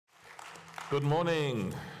Good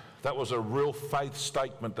morning. That was a real faith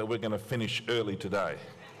statement that we're going to finish early today.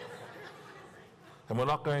 And we're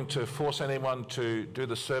not going to force anyone to do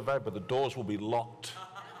the survey, but the doors will be locked.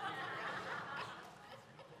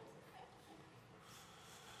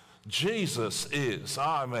 Jesus is,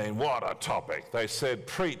 what a topic. They said,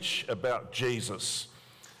 preach about Jesus.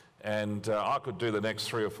 And I could do the next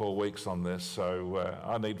 3 or 4 weeks on this, so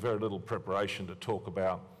I need very little preparation to talk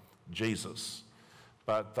about Jesus.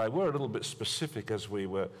 But they were a little bit specific as we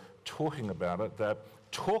were talking about it, that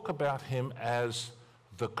talk about him as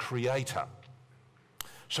the creator.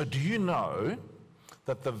 So do you know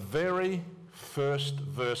that the very first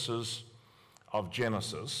verses of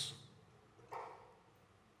Genesis,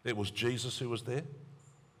 it was Jesus who was there?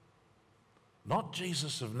 Not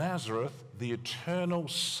Jesus of Nazareth, the eternal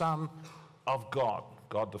Son of God.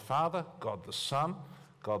 God the Father, God the Son,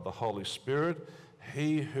 God the Holy Spirit,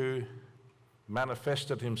 he who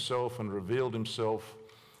manifested himself and revealed himself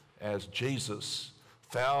as Jesus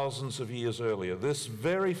thousands of years earlier. This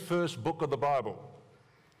very first book of the Bible,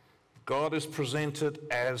 God is presented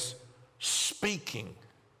as speaking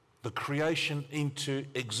the creation into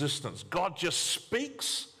existence. God just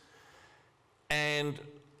speaks, and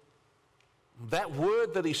that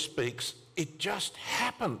word that he speaks, it just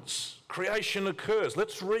happens. Creation occurs.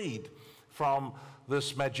 Let's read from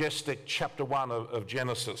this majestic chapter 1 of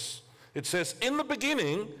Genesis. It says, in the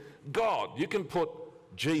beginning, God, you can put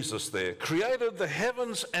Jesus there, created the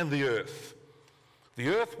heavens and the earth. The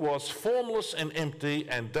earth was formless and empty,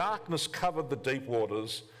 and darkness covered the deep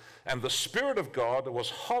waters, and the Spirit of God was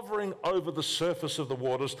hovering over the surface of the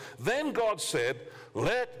waters. Then God said,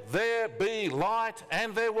 let there be light,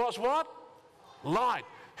 and there was what? Light.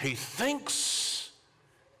 He thinks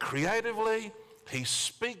creatively, he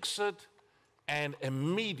speaks it, and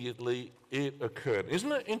immediately it occurred.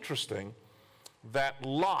 Isn't it interesting that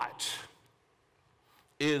light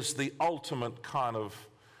is the ultimate kind of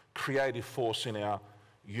creative force in our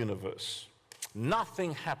universe?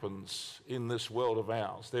 Nothing happens in this world of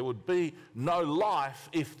ours. There would be no life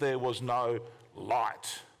if there was no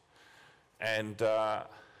light. And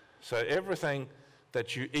so everything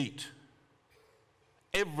that you eat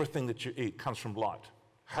comes from light.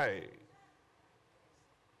 Hey,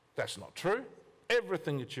 that's not true.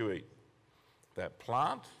 Everything that you eat, that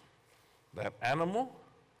plant, that animal,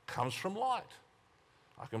 comes from light.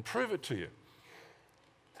 I can prove it to you,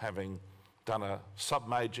 having done a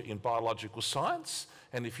sub-major in biological science.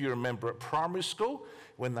 And if you remember at primary school,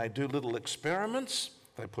 when they do little experiments,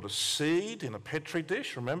 they put a seed in a petri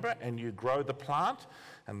dish, remember, and you grow the plant,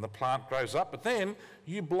 and the plant grows up, but then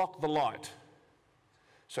you block the light.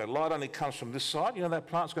 So light only comes from this side. You know that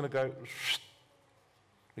plant's going to go,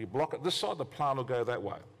 you block it this side, the plant will go that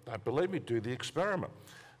way. Don't believe me? Do the experiment.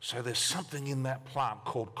 So there's something in that plant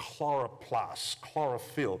called chloroplast,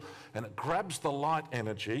 chlorophyll, and it grabs the light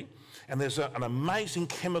energy, and there's an amazing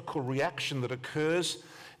chemical reaction that occurs,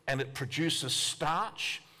 and it produces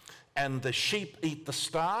starch, and the sheep eat the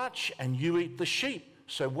starch, and you eat the sheep.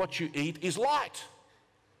 So what you eat is light.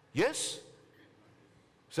 Yes?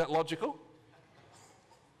 Is that logical?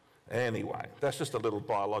 Anyway, that's just a little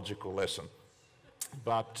biological lesson.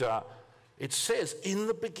 But it says, in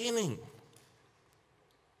the beginning,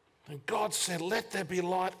 and God said, let there be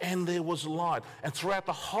light, and there was light. And throughout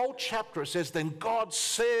the whole chapter it says, then God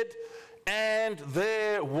said, and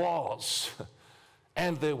there was.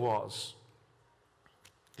 And there was.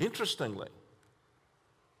 Interestingly,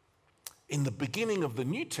 in the beginning of the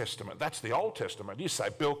New Testament, that's the Old Testament, you say,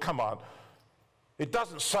 Bill, come on. It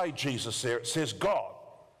doesn't say Jesus there, it says God,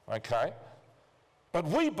 okay? But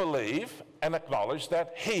we believe and acknowledge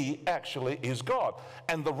that he actually is God.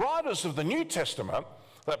 And the writers of the New Testament,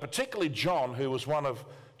 that particularly John, who was one of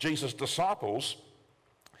Jesus' disciples,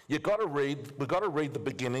 we've got to read the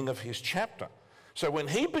beginning of his chapter. So when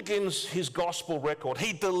he begins his gospel record,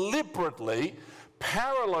 he deliberately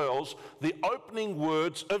parallels the opening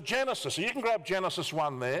words of Genesis. So you can grab Genesis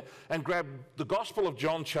 1 there and grab the Gospel of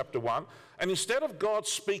John chapter 1, and instead of God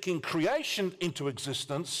speaking creation into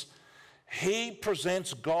existence, he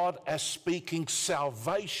presents God as speaking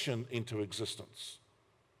salvation into existence.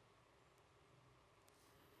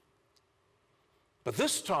 But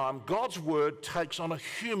this time, God's word takes on a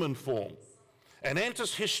human form and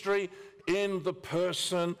enters history in the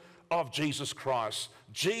person of Jesus Christ.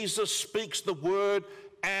 Jesus speaks the word,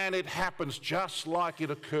 and it happens just like it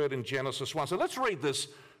occurred in Genesis 1. So let's read this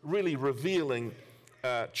really revealing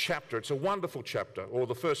chapter. It's a wonderful chapter, or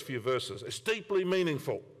the first few verses. It's deeply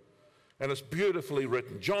meaningful, and it's beautifully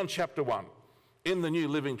written. John chapter 1, in the New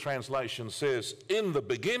Living Translation, says, in the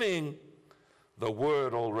beginning, the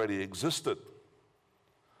Word already existed.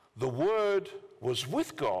 The Word was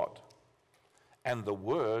with God, and the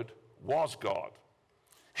Word was God.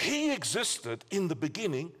 He existed in the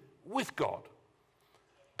beginning with God.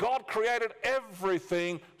 God created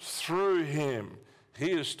everything through him.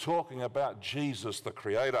 He is talking about Jesus, the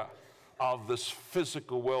creator of this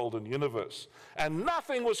physical world and universe. And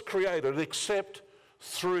nothing was created except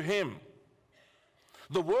through him.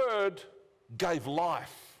 The Word gave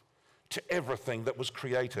life to everything that was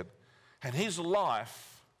created. And his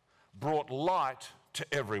life brought light to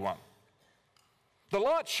everyone. The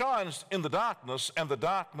light shines in the darkness, and the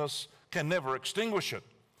darkness can never extinguish it.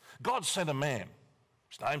 God sent a man,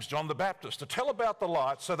 his name's John the Baptist, to tell about the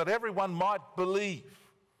light so that everyone might believe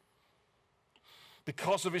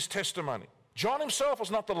because of his testimony. John himself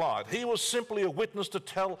was not the light. He was simply a witness to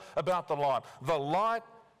tell about the light. The light,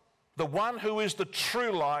 the one who is the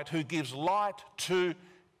true light, who gives light to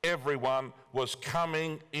everyone, was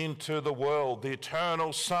coming into the world. The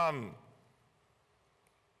eternal Son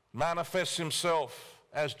manifests himself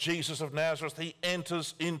as Jesus of Nazareth. He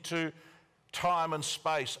enters into time and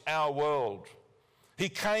space, our world. He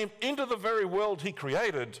came into the very world he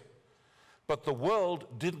created, but the world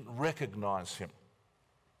didn't recognize him.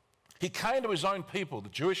 He came to his own people, the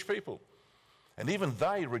Jewish people, and even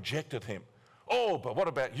they rejected him. Oh, but what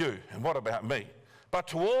about you and what about me? But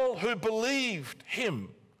to all who believed him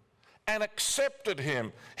and accepted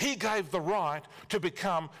him, he gave the right to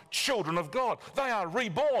become children of God. They are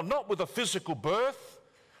reborn, not with a physical birth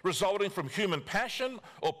resulting from human passion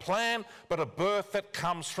or plan, but a birth that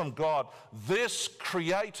comes from God. This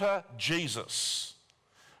creator, Jesus,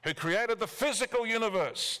 who created the physical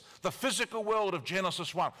universe, the physical world of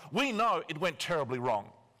Genesis 1, we know it went terribly wrong.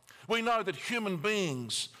 We know that human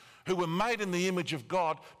beings who were made in the image of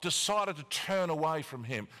God decided to turn away from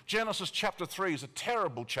him. Genesis chapter 3 is a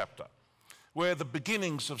terrible chapter where the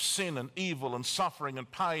beginnings of sin and evil and suffering and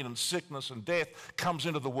pain and sickness and death comes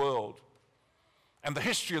into the world. And the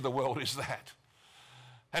history of the world is that.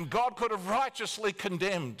 And God could have righteously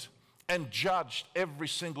condemned and judged every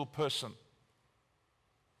single person.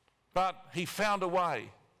 But he found a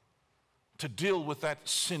way to deal with that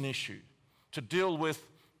sin issue, to deal with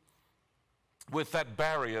that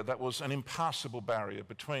barrier that was an impassable barrier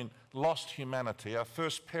between lost humanity, our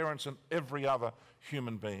first parents and every other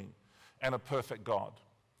human being, and a perfect God.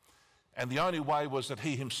 And the only way was that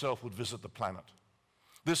he himself would visit the planet.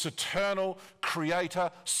 This eternal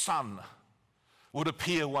creator Son would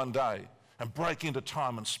appear one day and break into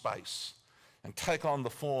time and space and take on the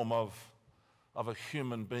form of a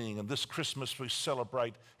human being. And this Christmas we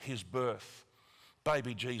celebrate his birth,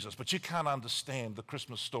 baby Jesus. But you can't understand the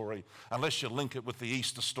Christmas story unless you link it with the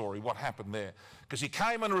Easter story, what happened there. Because he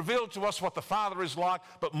came and revealed to us what the Father is like,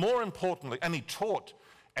 but more importantly, and he taught,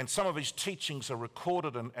 and some of his teachings are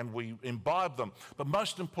recorded and we imbibe them. But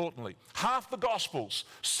most importantly, half the Gospels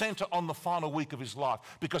center on the final week of his life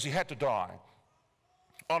because he had to die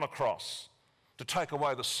on a cross to take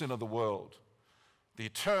away the sin of the world. The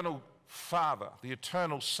eternal Father, the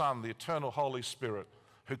eternal Son, the eternal Holy Spirit,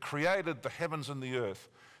 who created the heavens and the earth,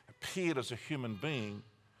 appeared as a human being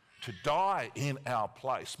to die in our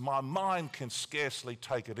place. My mind can scarcely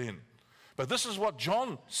take it in. But this is what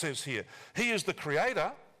John says here. He is the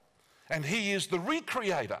creator and he is the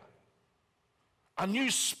recreator. A new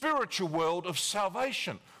spiritual world of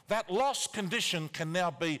salvation. That lost condition can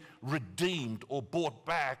now be redeemed or brought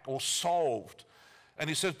back or solved. And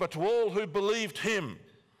he says, but to all who believed him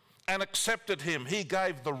and accepted him, he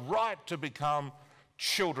gave the right to become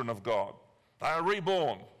children of God. They are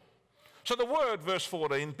reborn. So the Word, verse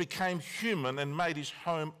 14, became human and made his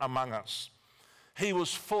home among us. He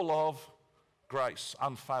was full of grace,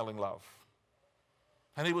 unfailing love.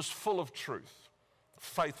 And he was full of truth,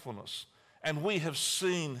 faithfulness. And we have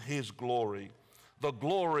seen his glory, the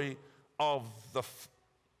glory of the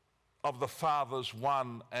Father's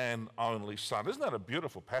one and only Son. Isn't that a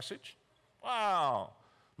beautiful passage? Wow.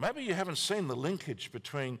 Maybe you haven't seen the linkage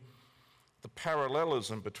between the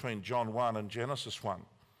parallelism between John 1 and Genesis 1.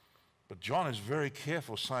 But John is very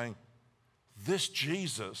careful saying, this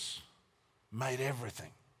Jesus made everything.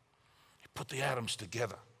 He put the atoms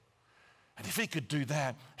together. And if he could do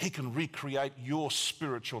that, he can recreate your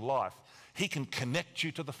spiritual life. He can connect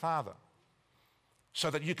you to the Father so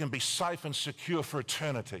that you can be safe and secure for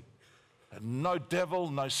eternity. And no devil,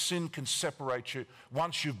 no sin can separate you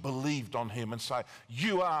once you've believed on him and say,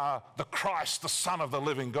 you are the Christ, the Son of the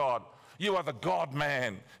living God. You are the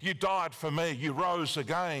God-man. You died for me. You rose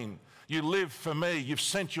again. You live for me. You've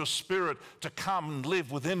sent your Spirit to come and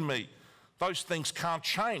live within me. Those things can't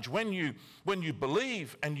change. When you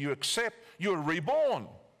believe and you accept, you're reborn.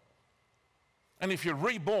 And if you're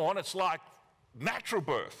reborn, it's like natural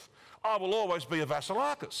birth, I will always be a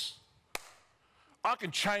Vasilakis. I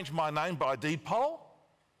can change my name by deed poll,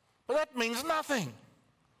 but that means nothing.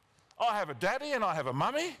 I have a daddy and I have a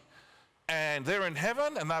mummy, and they're in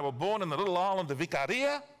heaven, and they were born in the little island of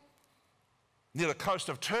Ikaria, near the coast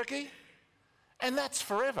of Turkey, and that's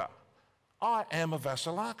forever. I am a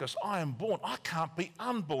Vasilakis. I am born. I can't be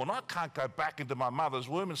unborn. I can't go back into my mother's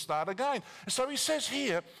womb and start again. And so he says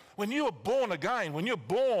here, when you are born again, when you're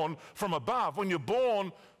born from above, when you're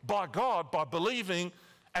born by God, by believing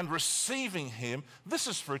and receiving him, this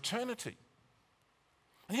is for eternity.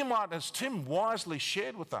 And you might, as Tim wisely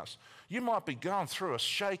shared with us, you might be going through a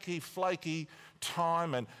shaky, flaky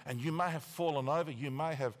time, and you may have fallen over, you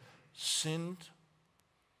may have sinned.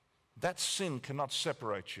 That sin cannot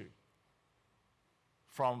separate you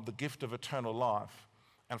from the gift of eternal life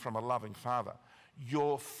and from a loving Father.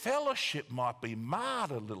 Your fellowship might be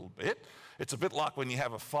marred a little bit. It's a bit like when you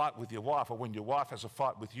have a fight with your wife, or when your wife has a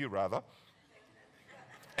fight with you, rather,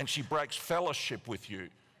 and she breaks fellowship with you.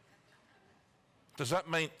 Does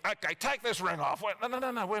that mean, okay, take this ring off?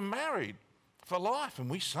 No, we're married for life. And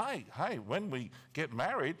we say, hey, when we get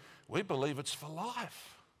married, we believe it's for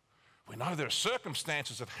life. We know there are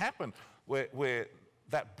circumstances that happen where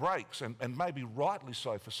that breaks, and maybe rightly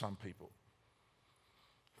so for some people.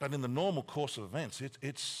 But in the normal course of events,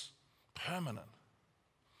 it's permanent.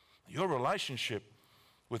 Your relationship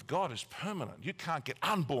with God is permanent. You can't get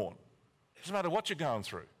unborn. It doesn't matter what you're going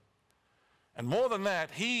through. And more than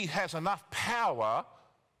that, he has enough power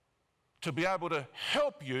to be able to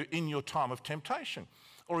help you in your time of temptation,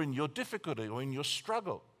 or in your difficulty, or in your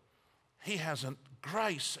struggle. He has a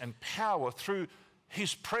grace and power through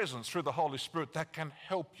his presence, through the Holy Spirit, that can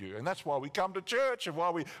help you. And that's why we come to church, and why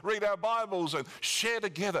we read our Bibles and share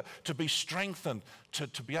together, to be strengthened,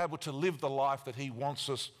 to be able to live the life that he wants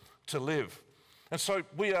us to live. And so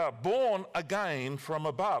we are born again from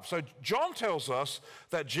above. So John tells us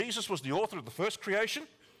that Jesus was the author of the first creation,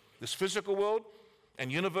 this physical world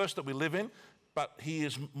and universe that we live in, but he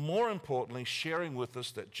is more importantly sharing with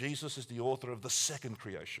us that Jesus is the author of the second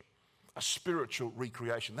creation, a spiritual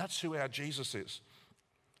recreation. That's who our Jesus is.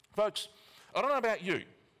 Folks, I don't know about you,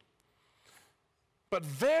 but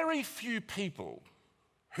very few people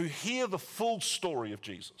who hear the full story of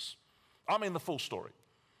Jesus, I mean the full story,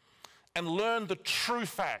 and learn the true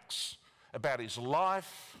facts about his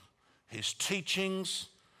life, his teachings,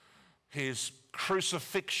 his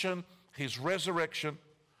crucifixion, his resurrection,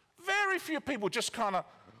 very few people just kind of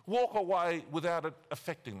walk away without it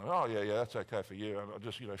affecting them. Oh, yeah, that's okay for you. And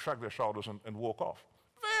just, shrug their shoulders and walk off.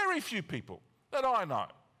 Very few people that I know.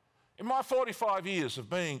 In my 45 years of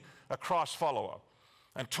being a Christ follower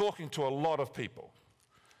and talking to a lot of people,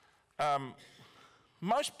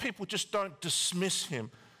 most people just don't dismiss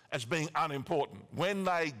him as being unimportant when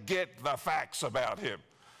they get the facts about him,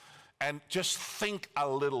 and just think a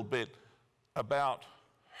little bit about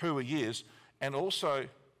who he is, and also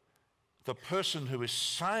the person who is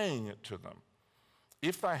saying it to them.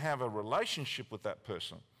 If they have a relationship with that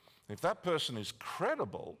person, if that person is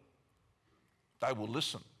credible, they will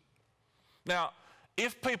listen. Now,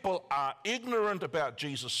 if people are ignorant about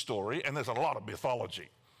Jesus' story, and there's a lot of mythology,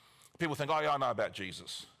 people think, oh yeah, I know about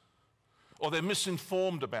Jesus, or they're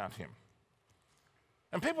misinformed about him.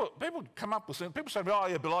 And people come up with things. People say, oh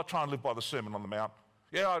yeah, Bill, I try and live by the Sermon on the Mount.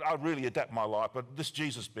 Yeah, I really adapt my life, but this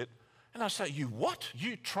Jesus bit. And I say, you what?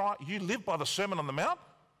 You live by the Sermon on the Mount?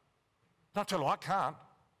 And I tell them, I can't.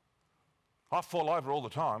 I fall over all the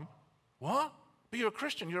time. What? But you're a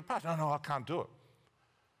Christian, you're a pastor. No, I can't do it.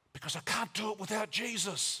 Because I can't do it without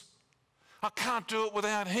Jesus. I can't do it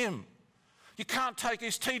without him. You can't take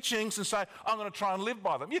his teachings and say, I'm going to try and live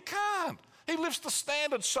by them. You can't. He lifts the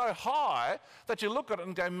standard so high that you look at it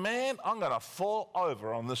and go, man, I'm going to fall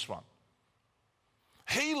over on this one.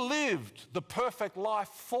 He lived the perfect life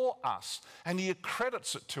for us, and he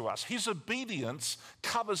accredits it to us. His obedience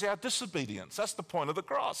covers our disobedience. That's the point of the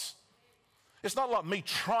cross. It's not like me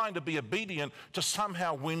trying to be obedient to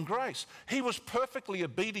somehow win grace. He was perfectly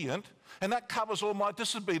obedient, and that covers all my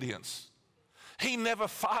disobedience. He never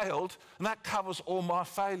failed, and that covers all my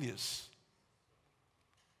failures.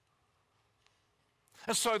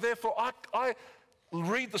 And so therefore, I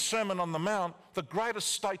read the Sermon on the Mount, the greatest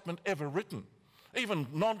statement ever written. Even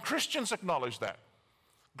non-Christians acknowledge that.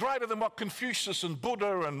 Greater than what Confucius and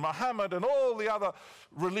Buddha and Muhammad and all the other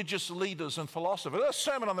religious leaders and philosophers. The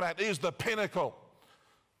Sermon on the Mount is the pinnacle.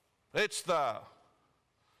 It's the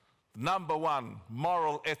number one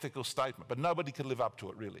moral, ethical statement, but nobody can live up to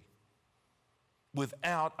it really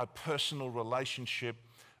without a personal relationship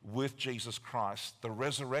with Jesus Christ, the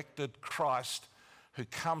resurrected Christ who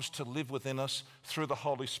comes to live within us through the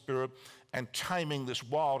Holy Spirit and taming this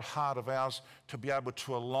wild heart of ours to be able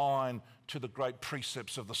to align to the great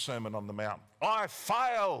precepts of the Sermon on the Mount. I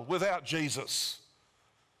fail without Jesus.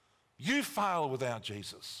 You fail without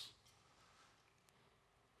Jesus.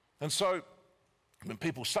 And so when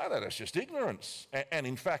people say that, it's just ignorance. And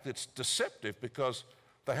in fact, it's deceptive because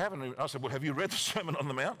they haven't. I said, well, have you read the Sermon on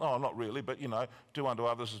the Mount? Oh, not really, but do unto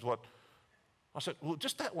others is what. I said, well,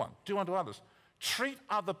 just that one, do unto others. Treat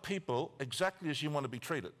other people exactly as you want to be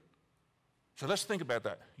treated. So let's think about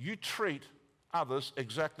that. You treat others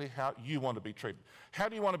exactly how you want to be treated. How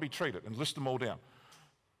do you want to be treated? And list them all down.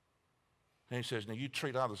 And he says, now you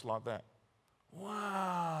treat others like that.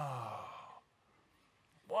 Wow.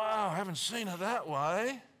 Wow, I haven't seen it that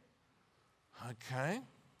way. Okay.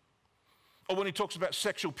 Or when he talks about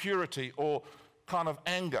sexual purity or kind of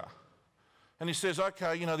anger. And he says,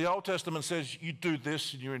 okay, the Old Testament says you do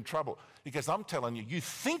this and you're in trouble. He goes, I'm telling you, you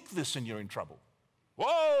think this and you're in trouble.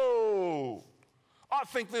 Whoa! I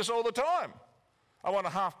think this all the time. I want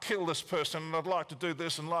to half kill this person and I'd like to do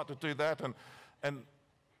this and like to do that. And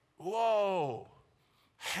whoa!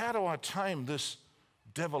 How do I tame this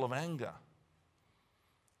devil of anger?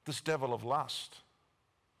 This devil of lust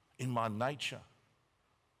in my nature?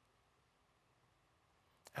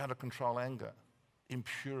 How to control anger,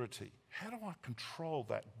 impurity. How do I control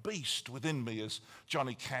that beast within me, as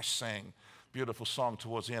Johnny Cash sang, beautiful song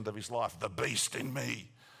towards the end of his life, the beast in me.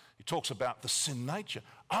 He talks about the sin nature.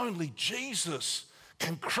 Only Jesus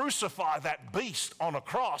can crucify that beast on a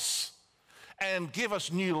cross and give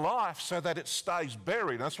us new life so that it stays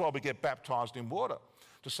buried. And that's why we get baptized in water,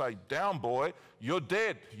 to say, down boy, you're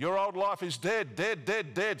dead. Your old life is dead, dead,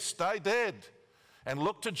 dead, dead. Stay dead. And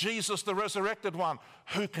look to Jesus, the resurrected one,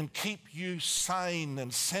 who can keep you sane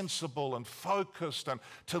and sensible and focused and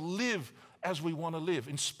to live as we want to live,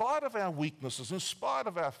 in spite of our weaknesses, in spite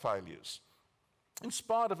of our failures, in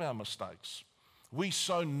spite of our mistakes. We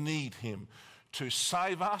so need him to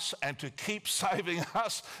save us and to keep saving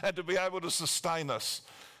us and to be able to sustain us.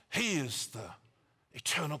 He is the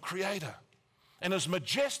eternal creator. And as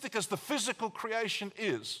majestic as the physical creation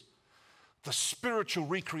is, the spiritual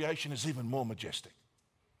recreation is even more majestic.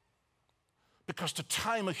 Because to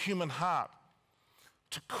tame a human heart,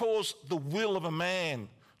 to cause the will of a man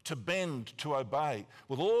to bend, to obey,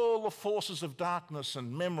 with all the forces of darkness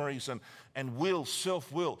and memories and will,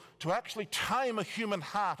 self-will, to actually tame a human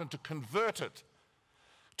heart and to convert it,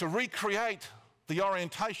 to recreate the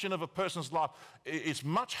orientation of a person's life, it's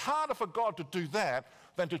much harder for God to do that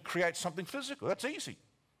than to create something physical. That's easy,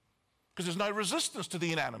 because there's no resistance to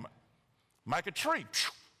the inanimate. Make a tree,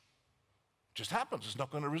 just happens, it's not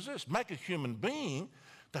going to resist. Make a human being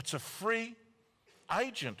that's a free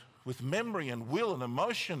agent with memory and will and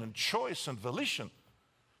emotion and choice and volition.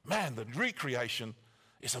 Man, the recreation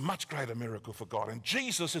is a much greater miracle for God. And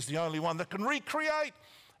Jesus is the only one that can recreate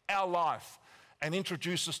our life and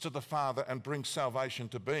introduce us to the Father and bring salvation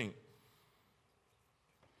to being.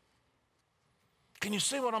 Can you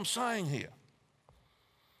see what I'm saying here?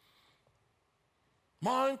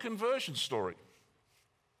 My own conversion story.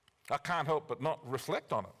 I can't help but not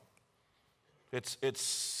reflect on it.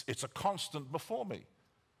 It's a constant before me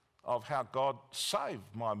of how God saved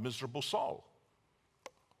my miserable soul.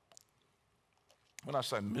 When I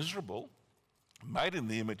say miserable, made in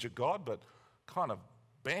the image of God, but kind of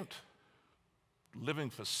bent,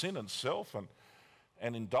 living for sin and self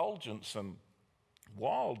and indulgence and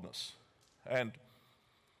wildness. And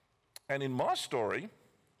in my story,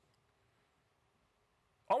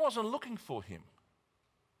 I wasn't looking for him.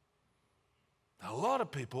 A lot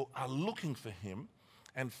of people are looking for him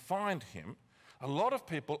and find him. A lot of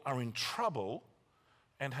people are in trouble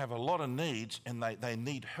and have a lot of needs and they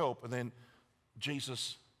need help, and then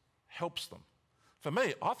Jesus helps them. For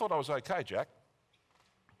me, I thought I was okay, Jack.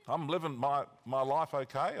 I'm living my life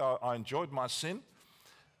okay. I enjoyed my sin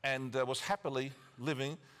and was happily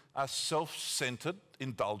living a self-centered,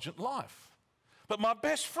 indulgent life. But my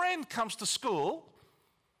best friend comes to school,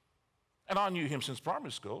 and I knew him since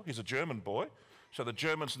primary school. He's a German boy. So the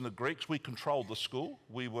Germans and the Greeks, we controlled the school.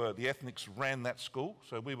 The ethnics ran that school,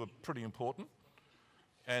 so we were pretty important.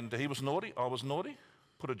 And he was naughty, I was naughty.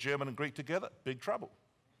 Put a German and Greek together, big trouble.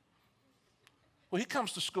 Well, he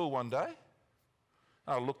comes to school one day.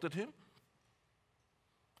 I looked at him,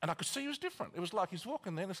 and I could see he was different. It was like he's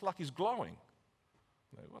walking there, and it's like he's glowing.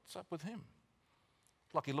 What's up with him?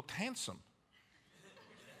 Like he looked handsome.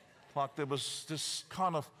 Like there was this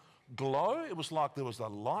kind of glow. It was like there was a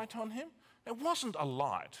light on him. It wasn't a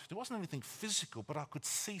light. There wasn't anything physical, but I could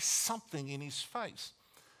see something in his face.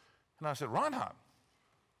 And I said, Reinhard,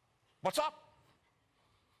 what's up?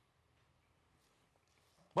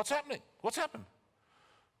 What's happening? What's happened?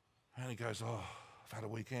 And he goes, oh, I've had a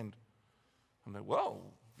weekend. I'm like, well,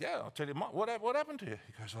 yeah, I'll tell you, what happened to you?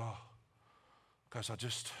 He goes,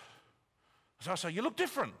 I say, you look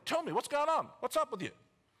different. Tell me, what's going on? What's up with you?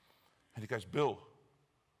 And he goes, Bill,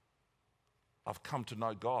 I've come to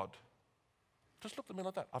know God. Just looked at me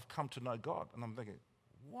like that. I've come to know God. And I'm thinking,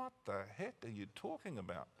 what the heck are you talking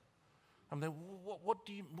about? I'm there,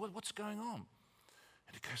 what's going on?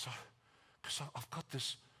 And he goes, because I've got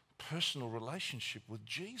this personal relationship with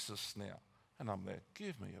Jesus now. And I'm there,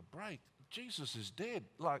 give me a break. Jesus is dead.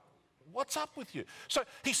 Like, what's up with you? So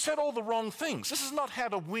he said all the wrong things. This is not how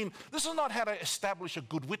to win. This is not how to establish a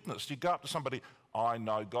good witness. You go up to somebody, I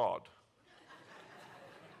know God.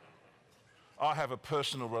 I have a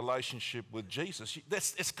personal relationship with Jesus.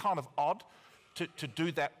 It's kind of odd to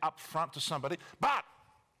do that up front to somebody. But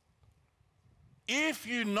if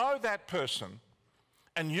you know that person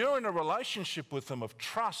and you're in a relationship with them of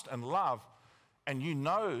trust and love, and you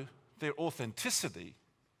know their authenticity,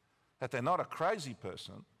 that they're not a crazy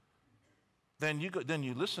person, then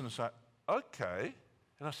you listen and say, okay.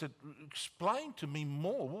 And I said, explain to me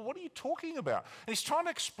more. Well, what are you talking about? And he's trying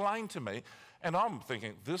to explain to me, and I'm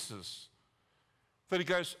thinking, But he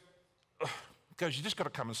goes, you just got to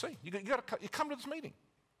come and see. You come to this meeting.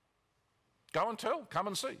 Go and tell, come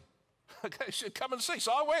and see. Okay, he said, come and see.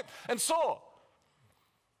 So I went and saw.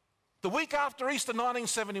 The week after Easter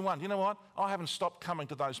 1971, you know what? I haven't stopped coming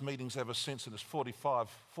to those meetings ever since, and it's 45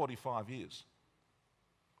 years.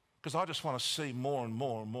 Because I just want to see more and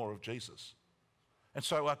more and more of Jesus. And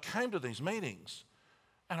so I came to these meetings,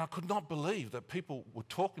 and I could not believe that people were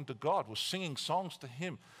talking to God, were singing songs to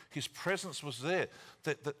him. His presence was there.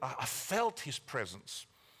 That I felt his presence.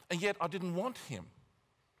 And yet I didn't want him.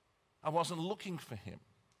 I wasn't looking for him.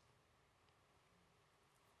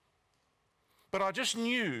 But I just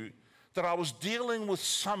knew that I was dealing with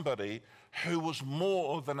somebody who was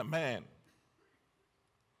more than a man.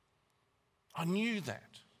 I knew that.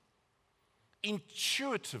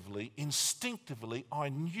 Intuitively, instinctively, I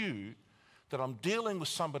knew that I'm dealing with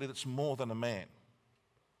somebody that's more than a man.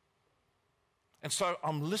 And so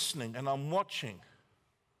I'm listening and I'm watching,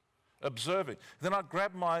 observing. Then I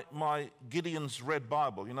grabbed my Gideon's Red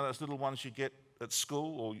Bible, you know those little ones you get at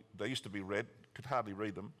school, or they used to be red, could hardly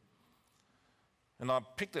read them. And I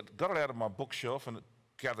picked it, got it out of my bookshelf, and it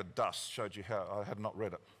gathered dust, showed you how I had not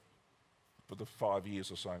read it for the 5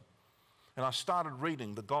 years or so. And I started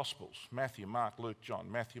reading the Gospels, Matthew, Mark, Luke,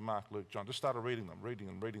 John, Matthew, Mark, Luke, John. Just started reading them.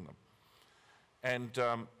 And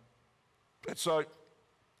so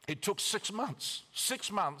it took 6 months.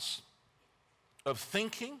 6 months of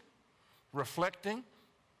thinking, reflecting,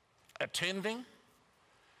 attending.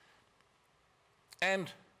 And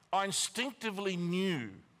I instinctively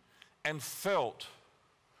knew and felt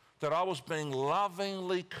that I was being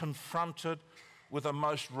lovingly confronted with a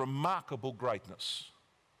most remarkable greatness.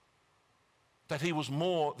 That he was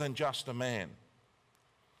more than just a man.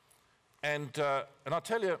 And I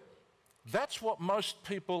tell you, that's what most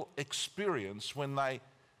people experience when they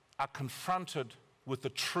are confronted with the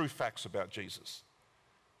true facts about Jesus.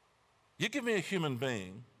 You give me a human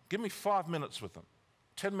being, give me 5 minutes with them,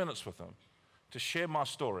 10 minutes with them to share my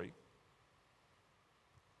story,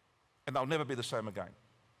 and they'll never be the same again.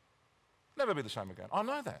 Never be the same again. I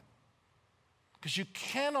know that. Because you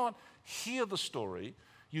cannot hear the story,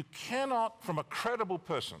 you cannot, from a credible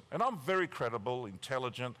person, and I'm very credible,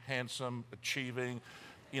 intelligent, handsome, achieving,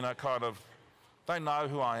 you know, kind of, they know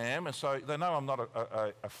who I am, and so they know I'm not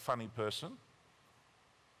a funny person,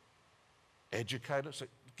 educated. So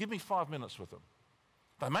give me 5 minutes with them.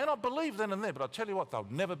 They may not believe then and there, but I'll tell you what, they'll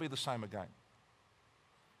never be the same again.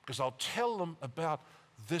 Because I'll tell them about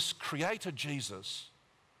this Creator Jesus,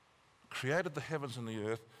 created the heavens and the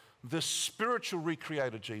earth, this spiritual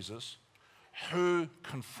recreated Jesus, who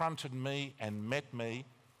confronted me and met me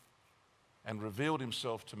and revealed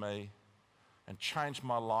himself to me and changed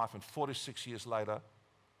my life. And 46 years later,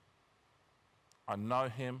 I know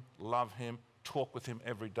him, love him, talk with him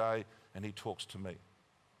every day, and he talks to me.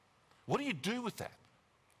 What do you do with that?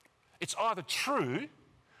 It's either true,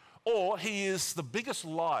 or he is the biggest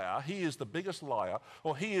liar,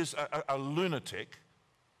 or he is a lunatic,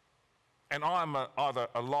 and I'm either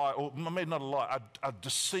a liar, or maybe not a liar, a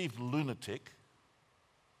deceived lunatic,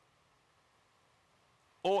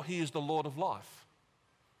 or he is the Lord of life.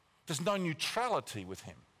 There's no neutrality with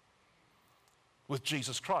him, with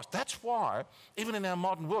Jesus Christ. That's why, even in our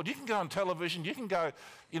modern world, you can go on television, you can go,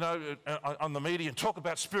 you know, on the media and talk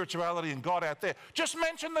about spirituality and God out there. Just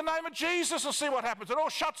mention the name of Jesus and see what happens. It all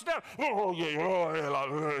shuts down.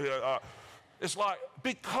 It's like,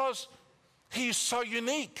 because he's so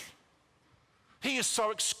unique. He is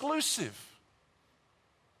so exclusive.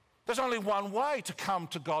 There's only one way to come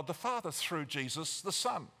to God the Father, through Jesus the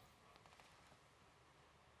Son.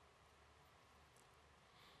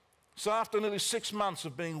 So after nearly 6 months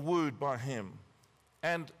of being wooed by him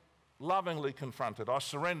and lovingly confronted, I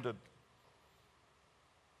surrendered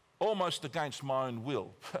almost against my own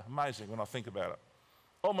will. Amazing when I think about it.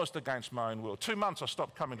 Almost against my own will. 2 months I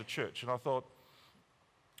stopped coming to church, and I thought,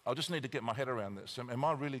 I just need to get my head around this. Am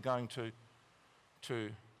I really going to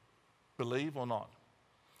believe or not?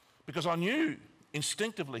 Because I knew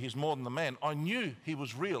instinctively he's more than the man. I knew he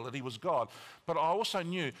was real, that he was God. But I also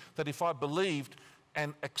knew that if I believed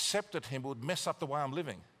and accepted him, it would mess up the way I'm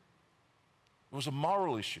living. It was a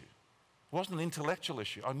moral issue. It wasn't an intellectual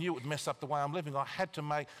issue. I knew it would mess up the way I'm living. I had to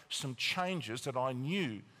make some changes that I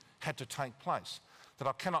knew had to take place. That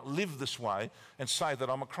I cannot live this way and say that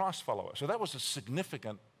I'm a Christ follower. So that was a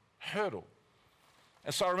significant hurdle.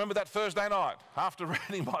 And so I remember that Thursday night, after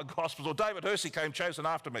reading my Gospels, or David Hersey came chasing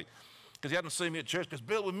after me because he hadn't seen me at church, because,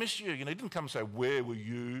 Bill, we miss you. You know, he didn't come and say, where were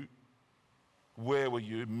you? Where were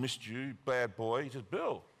you? Missed you, bad boy. He said,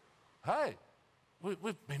 Bill, hey,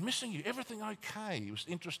 we've been missing you. Everything okay? He was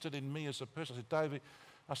interested in me as a person. I said, David,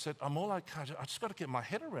 I said, I'm all okay. I just got to get my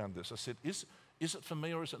head around this. I said, is it for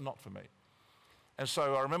me or is it not for me? And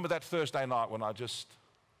so I remember that Thursday night when I just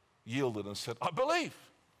yielded and said, I believe.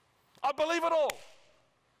 I believe it all.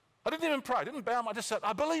 I didn't even pray. I didn't bow. I just said,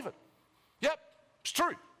 I believe it. Yep, it's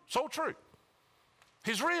true. It's all true.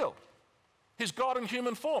 He's real. He's God in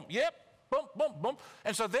human form. Yep. Boom, boom, boom.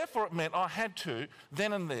 And so therefore it meant I had to,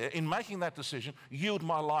 then and there, in making that decision, yield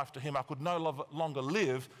my life to him. I could no longer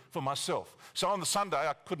live for myself. So on the Sunday,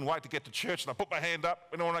 I couldn't wait to get to church, and I put my hand up.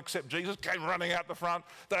 Anyone accept Jesus? Came running out the front.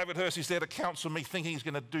 David Hersey's there to counsel me, thinking he's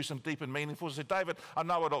going to do some deep and meaningful. I said, David, I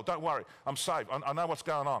know it all. Don't worry. I'm saved. I know what's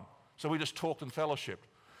going on. So we just talked and fellowshiped.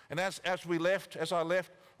 And as I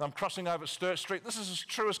left, I'm crossing over Sturt Street. This is as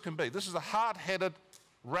true as can be. This is a hard-headed,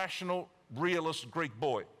 rational, realist Greek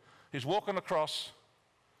boy. He's walking across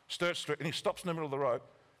Sturt Street and he stops in the middle of the road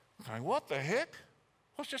going, what the heck?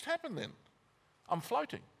 What's just happened then? I'm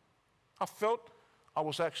floating. I felt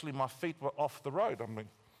my feet were off the road.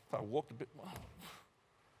 I walked a bit more. I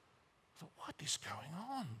thought, what is going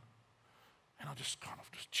on? And I just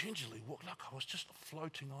gingerly walked like I was just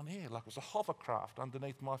floating on air, like it was a hovercraft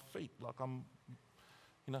underneath my feet, like I'm,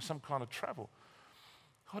 some kind of travel.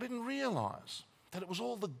 I didn't realise that it was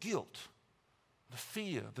all the guilt, the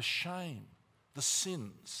fear, the shame, the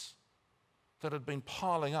sins that had been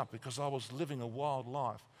piling up because I was living a wild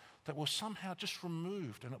life that were somehow just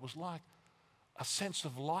removed, and it was like a sense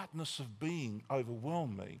of lightness of being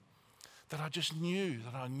overwhelmed me, that I just knew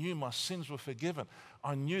that I knew my sins were forgiven.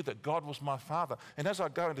 I knew that God was my Father. And as I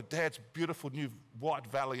go into Dad's beautiful new white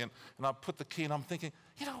Valiant and I put the key in, I'm thinking,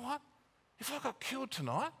 you know what? If I got killed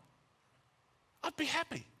tonight, I'd be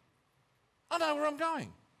happy. I know where I'm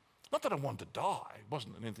going. Not that I wanted to die. It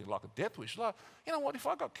wasn't anything like a death wish. Like, you know what? If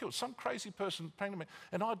I got killed, some crazy person praying to me,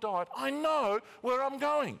 and I died, I know where I'm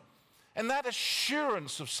going. And that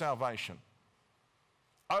assurance of salvation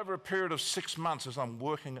over a period of 6 months as I'm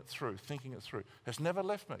working it through, thinking it through, has never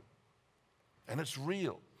left me. And it's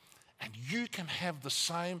real. And you can have the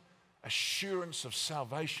same assurance of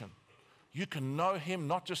salvation. You can know him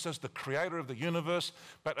not just as the creator of the universe,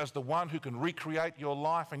 but as the one who can recreate your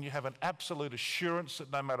life, and you have an absolute assurance that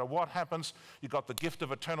no matter what happens, you've got the gift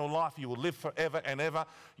of eternal life. You will live forever and ever.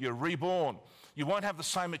 You're reborn. You won't have the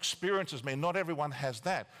same experience as me. Not everyone has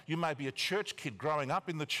that. You may be a church kid growing up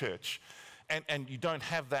in the church, and you don't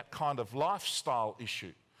have that kind of lifestyle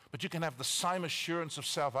issue. But you can have the same assurance of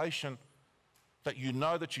salvation that you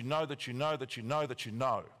know that you know that you know that you know that you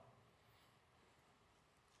know.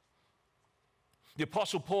 The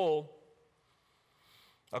Apostle Paul,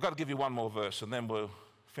 I've got to give you one more verse and then we'll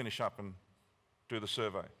finish up and do the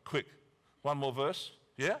survey. Quick. One more verse.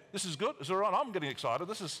 Yeah? This is good? Is it all right? I'm getting excited.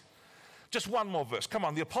 This is just one more verse. Come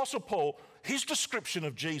on. The Apostle Paul, his description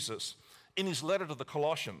of Jesus in his letter to the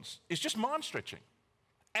Colossians is just mind-stretching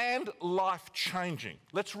and life-changing.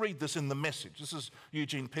 Let's read this in the Message. This is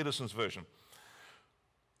Eugene Peterson's version.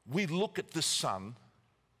 We look at this Son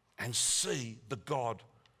and see the God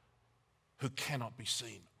who cannot be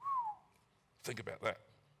seen. Think about that.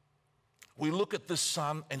 We look at this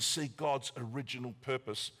Son and see God's original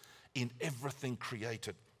purpose in everything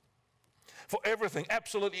created. For everything,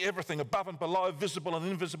 absolutely everything, above and below, visible and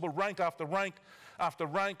invisible, rank after rank after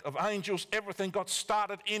rank of angels, everything got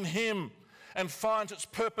started in him and finds its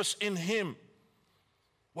purpose in him.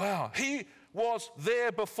 Wow. He was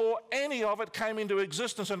there before any of it came into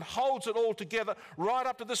existence and holds it all together right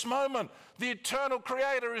up to this moment. The eternal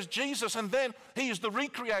creator is Jesus, and then he is the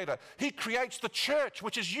recreator. He creates the church,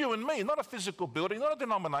 which is you and me, not a physical building, not a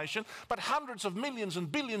denomination, but hundreds of millions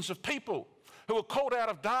and billions of people who are called out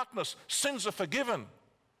of darkness. Sins are forgiven.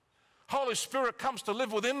 Holy Spirit comes to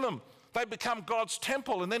live within them. They become God's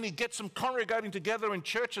temple, and then he gets them congregating together in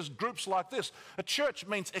churches, groups like this. A church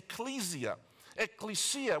means ecclesia.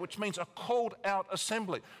 Ecclesia, which means a called out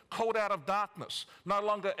assembly, called out of darkness. No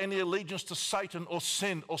longer any allegiance to Satan or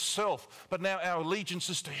sin or self, but now our allegiance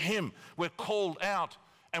is to him. We're called out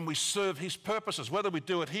and we serve his purposes, whether we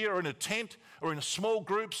do it here or in a tent or in small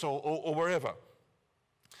groups or wherever.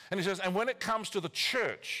 And he says, and when it comes to the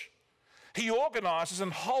church, he organizes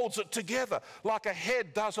and holds it together like a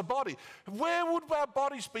head does a body. Where would our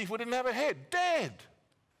bodies be if we didn't have a head? Dead.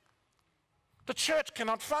 The church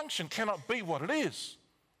cannot function, cannot be what it is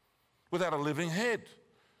without a living head.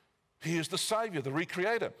 He is the Savior, the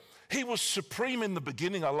Recreator. He was supreme in the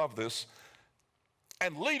beginning, I love this,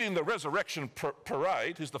 and leading the resurrection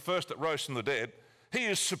parade. He's the first that rose from the dead. He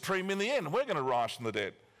is supreme in the end. We're going to rise from the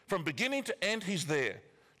dead. From beginning to end, he's there,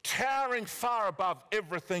 towering far above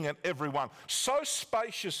everything and everyone. So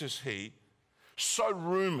spacious is he, so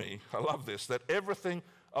roomy, I love this, that everything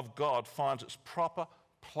of God finds its proper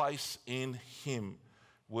place in him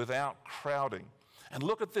without crowding. And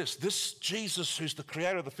look at this. This Jesus who's the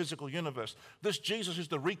creator of the physical universe, this Jesus who's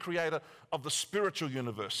the recreator of the spiritual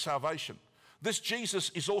universe, salvation. This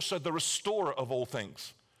Jesus is also the restorer of all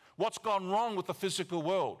things. What's gone wrong with the physical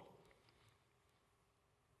world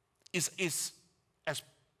is as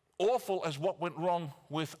awful as what went wrong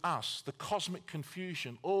with us, the cosmic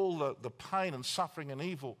confusion, all the pain and suffering and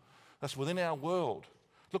evil that's within our world.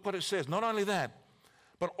 Look what it says. Not only that,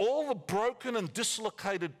 but all the broken and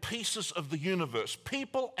dislocated pieces of the universe,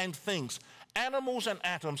 people and things, animals and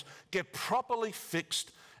atoms, get properly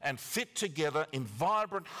fixed and fit together in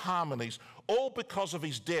vibrant harmonies, all because of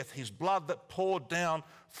his death, his blood that poured down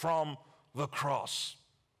from the cross.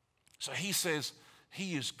 So he says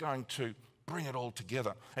he is going to bring it all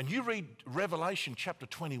together. And you read Revelation chapter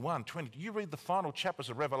 21, you read the final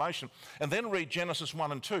chapters of Revelation, and then read Genesis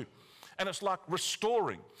 1 and 2. And it's like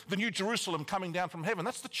restoring the new Jerusalem coming down from heaven.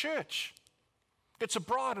 That's the church. It's a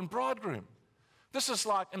bride and bridegroom. This is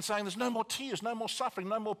like, and saying there's no more tears, no more suffering,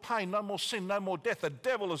 no more pain, no more sin, no more death. The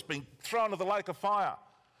devil has been thrown into the lake of fire.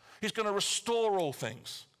 He's going to restore all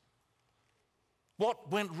things.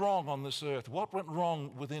 What went wrong on this earth? What went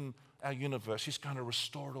wrong within our universe? He's going to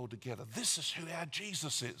restore it all together. This is who our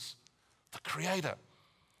Jesus is. The creator,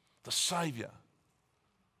 the savior,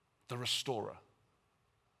 the restorer.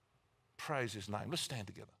 Praise his name. Let's stand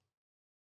together.